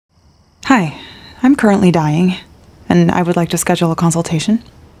Hi, I'm currently dying, and I would like to schedule a consultation.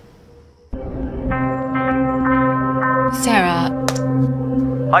 Sarah.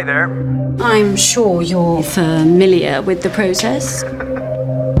 Hi there. I'm sure you're familiar with the process.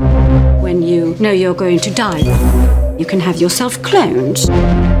 When you know you're going to die, you can have yourself cloned.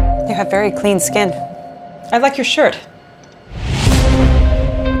 You have very clean skin. I like your shirt.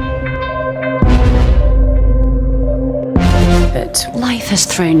 But life has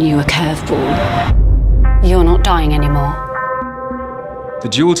thrown you a curveball. You're not dying anymore. The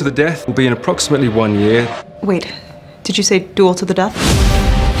duel to the death will be in approximately 1 year. Wait, did you say duel to the death?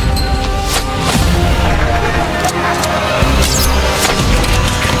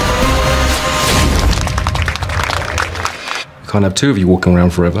 You can't have two of you walking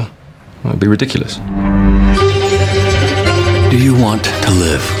around forever. That would be ridiculous. Do you want to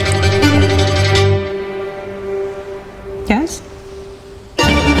live? Yes?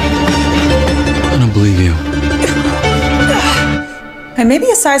 I don't believe you. I may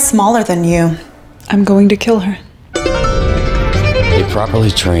be a size smaller than you. I'm going to kill her. A properly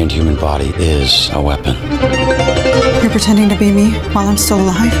trained human body is a weapon. You're pretending to be me while I'm still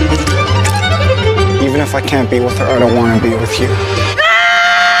alive? Even if I can't be with her, I don't want to be with you.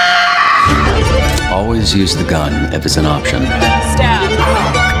 Always use the gun if it's an option.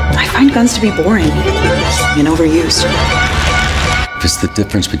 I find guns to be boring and overused. If it's the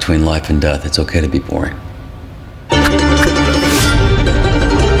difference between life and death, it's okay to be boring.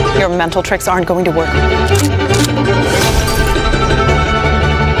 Your mental tricks aren't going to work.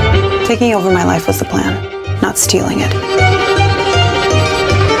 Taking over my life was the plan, not stealing it.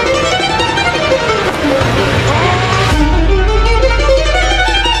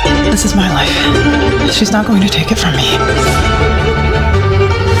 This is my life. She's not going to take it from me.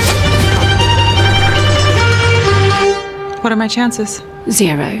 What are my chances?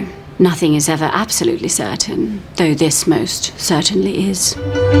 0. Nothing is ever absolutely certain, though this most certainly is.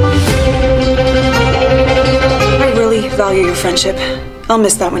 I really value your friendship. I'll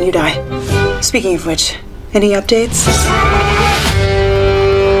miss that when you die. Speaking of which, any updates?